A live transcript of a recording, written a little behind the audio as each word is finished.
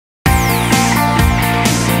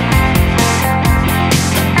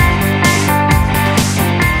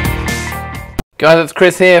Guys, it's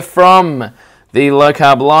Chris here from the Low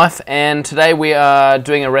Carb Life, and today we are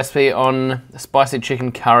doing a recipe on spicy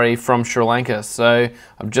chicken curry from Sri Lanka. So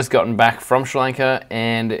I've just gotten back from Sri Lanka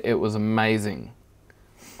and it was amazing.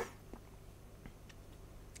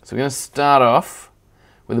 So we're going to start off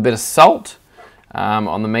with a bit of salt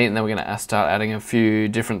on the meat, and then we're going to start adding a few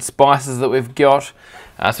different spices that we've got.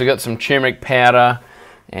 So we've got some turmeric powder,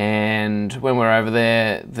 and when we were over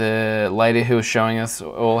there, the lady who was showing us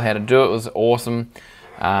all how to do it was awesome.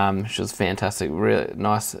 She was fantastic, really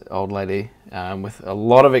nice old lady with a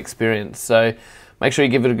lot of experience. So make sure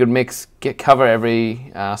you give it a good mix, cover every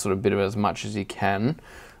sort of bit of it as much as you can,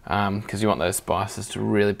 because you want those spices to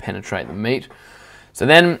really penetrate the meat. So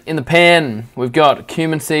then in the pan, we've got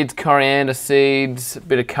cumin seeds, coriander seeds, a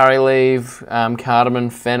bit of curry leaf, cardamom,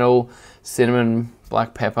 fennel, cinnamon,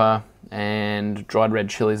 black pepper, and dried red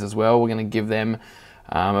chilies as well. We're going to give them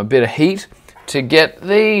a bit of heat to get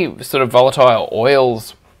the sort of volatile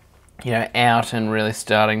oils, out and really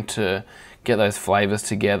starting to get those flavors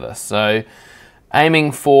together. So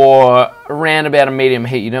aiming for around about a medium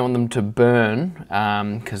heat. You don't want them to burn,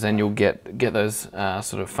 because then you'll get those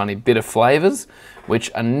sort of funny bitter flavors,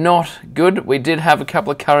 which are not good. We did have a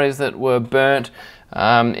couple of curries that were burnt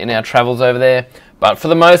in our travels over there, but for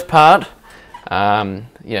the most part,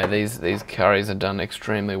 these curries are done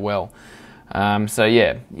extremely well. So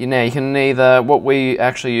yeah, you can either, what we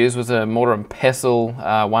actually used was a mortar and pestle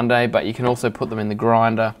one day, but you can also put them in the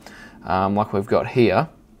grinder like we've got here,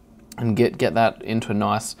 and get that into a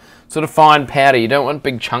nice sort of fine powder. You don't want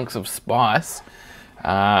big chunks of spice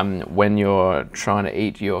when you're trying to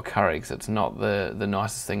eat your curry, because it's not the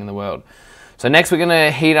nicest thing in the world. So next we're going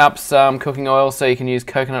to heat up some cooking oil, so you can use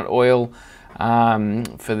coconut oil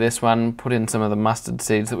for this one. Put in some of the mustard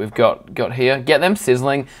seeds that we've got here. Get them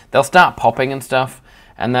sizzling. They'll start popping and stuff,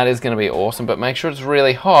 and that is going to be awesome. But make sure it's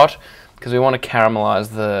really hot, because we want to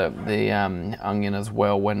caramelize the onion as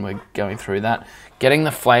well when we're going through that. Getting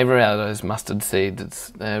the flavor out of those mustard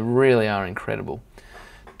seeds, they really are incredible.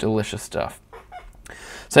 Delicious stuff.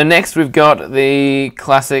 So next we've got the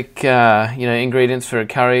classic ingredients for a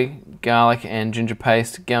curry: garlic and ginger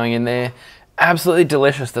paste going in there. Absolutely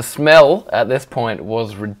delicious. The smell at this point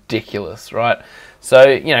was ridiculous, right? So,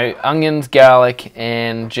 onions, garlic,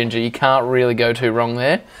 and ginger, you can't really go too wrong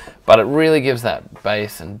there, but it really gives that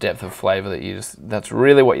base and depth of flavor that's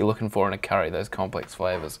really what you're looking for in a curry, those complex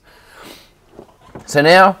flavors. So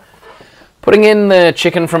now, putting in the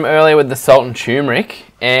chicken from earlier with the salt and turmeric,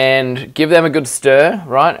 and give them a good stir,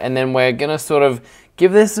 right? And then we're gonna sort of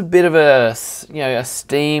give this a bit of a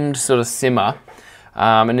steamed sort of simmer.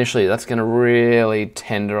 Initially, that's going to really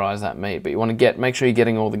tenderize that meat, but you want to make sure you're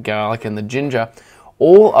getting all the garlic and the ginger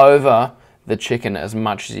all over the chicken as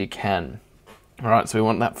much as you can. All right, so we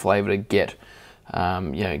want that flavor to get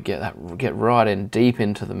right in deep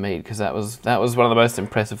into the meat, because that was one of the most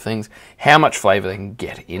impressive things, how much flavor they can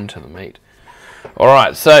get into the meat. All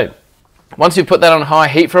right, so once you put that on high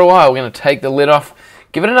heat for a while, we're going to take the lid off,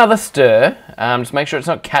 give it another stir, just make sure it's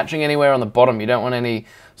not catching anywhere on the bottom. You don't want any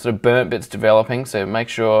sort of burnt bits developing, so make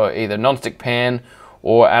sure either non-stick pan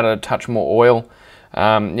or add a touch more oil.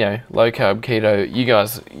 Low carb keto, you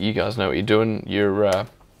guys know what you're doing. You're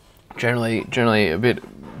generally a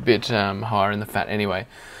bit higher in the fat anyway.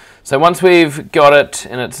 So once we've got it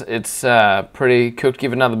and it's pretty cooked,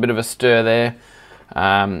 give another bit of a stir there,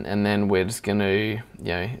 and then we're just going to,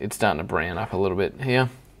 it's starting to brown up a little bit here,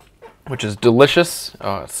 which is delicious.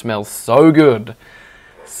 Oh, it smells so good,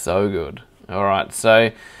 so good. All right,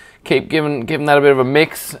 so keep giving that a bit of a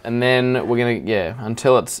mix, and then we're gonna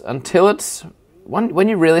until it's when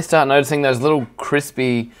you really start noticing those little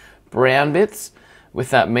crispy brown bits with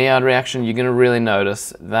that Maillard reaction, you're gonna really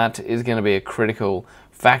notice that is gonna be a critical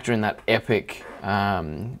factor in that epic,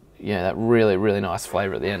 that really nice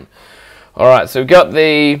flavor at the end. All right, so we've got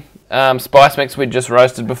the spice mix we just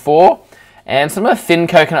roasted before, and some of the thin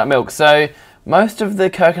coconut milk. So most of the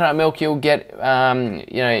coconut milk you'll get,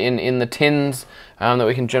 in the tins that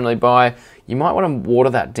we can generally buy, you might want to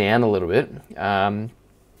water that down a little bit,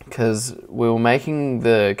 because we were making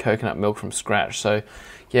the coconut milk from scratch. So,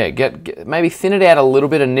 maybe thin it out a little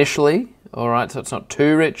bit initially. All right, so it's not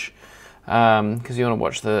too rich, because you want to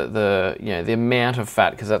watch the amount of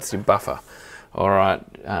fat, because that's your buffer. All right,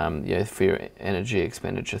 for your energy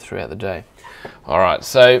expenditure throughout the day. All right,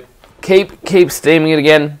 so keep steaming it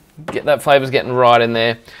again. Get that flavor's getting right in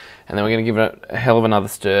there, and then we're going to give it a hell of another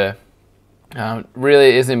stir.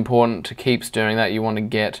 Really is important to keep stirring that. You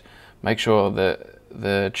want to make sure that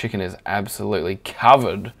the chicken is absolutely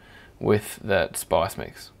covered with that spice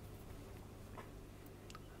mix.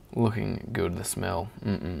 Looking good, the smell.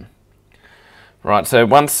 Right, so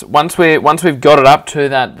once we've got it up to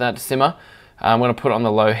that simmer, I'm going to put it on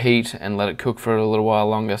the low heat and let it cook for a little while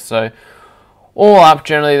longer. So all up,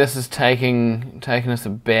 generally this is taking us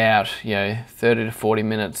about 30 to 40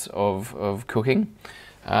 minutes of cooking.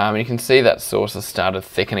 You can see that sauce has started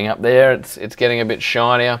thickening up there. It's getting a bit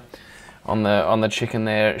shinier on the chicken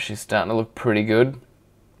there. She's starting to look pretty good.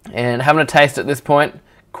 And having a taste at this point,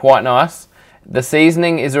 quite nice. The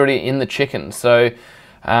seasoning is already in the chicken, so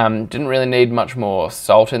didn't really need much more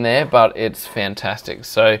salt in there, but it's fantastic.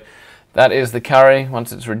 So that is the curry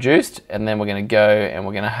once it's reduced, and then we're going to go and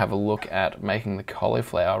we're going to have a look at making the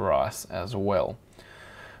cauliflower rice as well.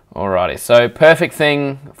 Alrighty, so perfect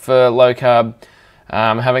thing for low carb,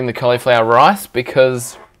 having the cauliflower rice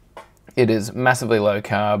because it is massively low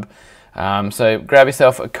carb. So grab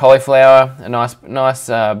yourself a cauliflower, a nice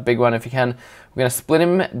big one if you can. We're going to split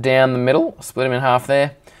him down the middle, split him in half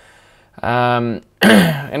there.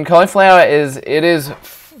 And cauliflower is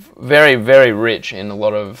very, very rich in a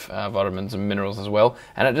lot of vitamins and minerals as well,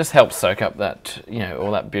 and it just helps soak up that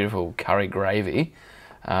all that beautiful curry gravy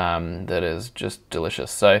that is just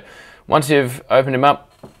delicious. So once you've opened him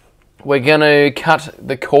up, we're going to cut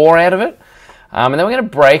the core out of it. And then we're going to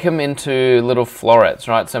break them into little florets,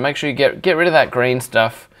 right? So make sure you get rid of that green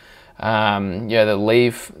stuff. The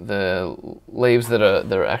leaves that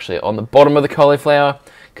are actually on the bottom of the cauliflower,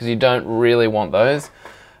 because you don't really want those.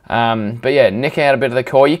 But yeah, nick out a bit of the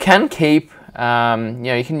core. You can keep,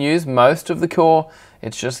 you can use most of the core.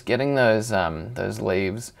 It's just getting those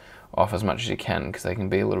leaves off as much as you can, because they can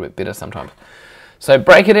be a little bit bitter sometimes. So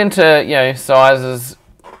break it into sizes.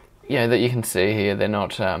 That you can see here. They're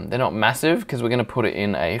not massive, because we're going to put it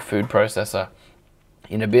in a food processor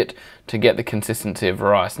in a bit to get the consistency of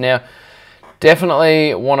rice. Now,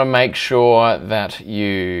 definitely want to make sure that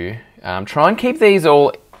you try and keep these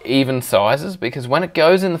all even sizes, because when it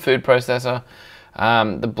goes in the food processor,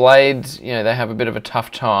 the blades, they have a bit of a tough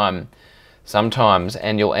time sometimes,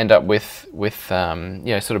 and you'll end up with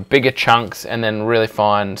sort of bigger chunks and then really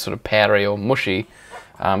fine, sort of powdery or mushy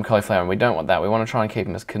cauliflower, and we don't want that. We want to try and keep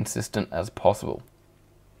them as consistent as possible.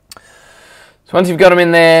 So once you've got them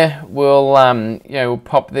in there, we'll we'll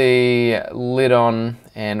pop the lid on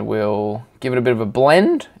and we'll give it a bit of a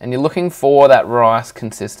blend, and you're looking for that rice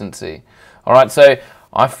consistency. All right, so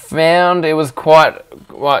I found it was quite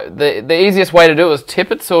the easiest way to do it was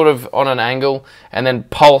tip it sort of on an angle and then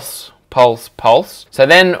pulse. So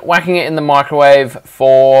then whacking it in the microwave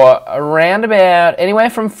for around about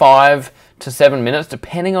anywhere from 5 to 7 minutes,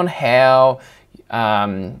 depending on how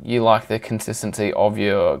you like the consistency of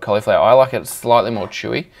your cauliflower. I like it slightly more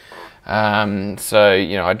chewy, so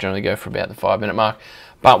I generally go for about the 5-minute mark.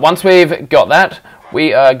 But once we've got that,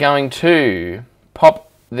 we are going to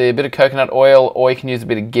pop the bit of coconut oil, or you can use a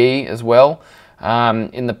bit of ghee as well,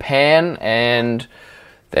 in the pan, and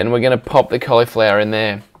then we're going to pop the cauliflower in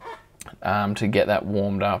there to get that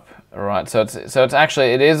warmed up. All right, so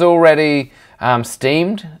it is already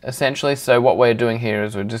steamed essentially. So what we're doing here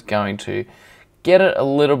is we're just going to get it a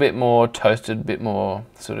little bit more toasted, a bit more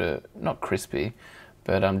sort of not crispy,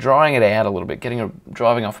 but drying it out a little bit,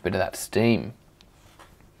 driving off a bit of that steam.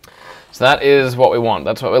 So that is what we want.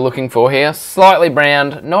 That's what we're looking for here. Slightly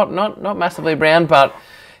browned, not massively brown, but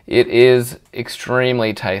it is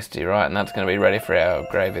extremely tasty, right? And that's going to be ready for our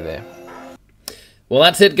gravy there. Well,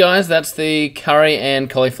 that's it, guys. That's the curry and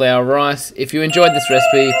cauliflower rice. If you enjoyed this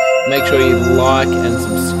recipe, make sure you like and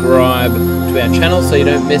subscribe to our channel so you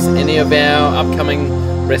don't miss any of our upcoming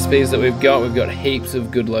recipes that we've got. We've got heaps of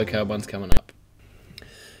good low-carb ones coming up.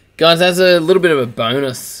 Guys, as a little bit of a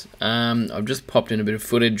bonus, I've just popped in a bit of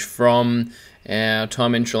footage from our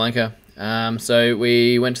time in Sri Lanka. So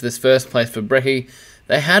we went to this first place for brekkie.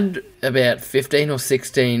 They had about 15 or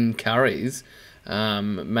 16 curries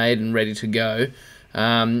made and ready to go.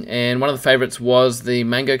 And one of the favourites was the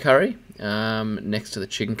mango curry, next to the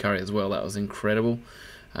chicken curry as well. That was incredible.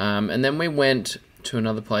 And then we went to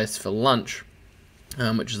another place for lunch,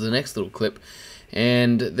 which is the next little clip.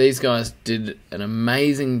 And these guys did an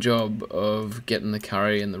amazing job of getting the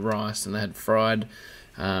curry and the rice, and they had fried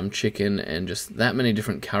chicken and just that many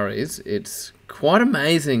different curries. It's quite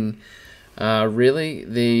amazing, really,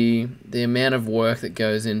 the amount of work that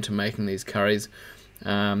goes into making these curries.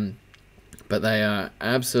 But they are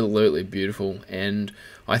absolutely beautiful, and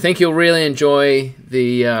I think you'll really enjoy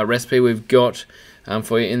the recipe we've got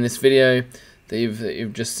for you in this video that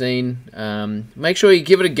you've just seen. Make sure you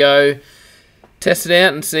give it a go, test it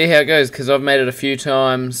out and see how it goes, because I've made it a few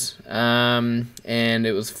times, and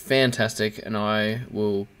it was fantastic, and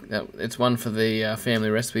it's one for the family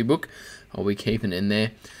recipe book. I'll be keeping it in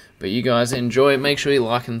there. But you guys enjoy it. Make sure you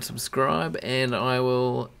like and subscribe, and I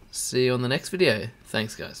will see you on the next video.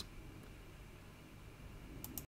 Thanks, guys.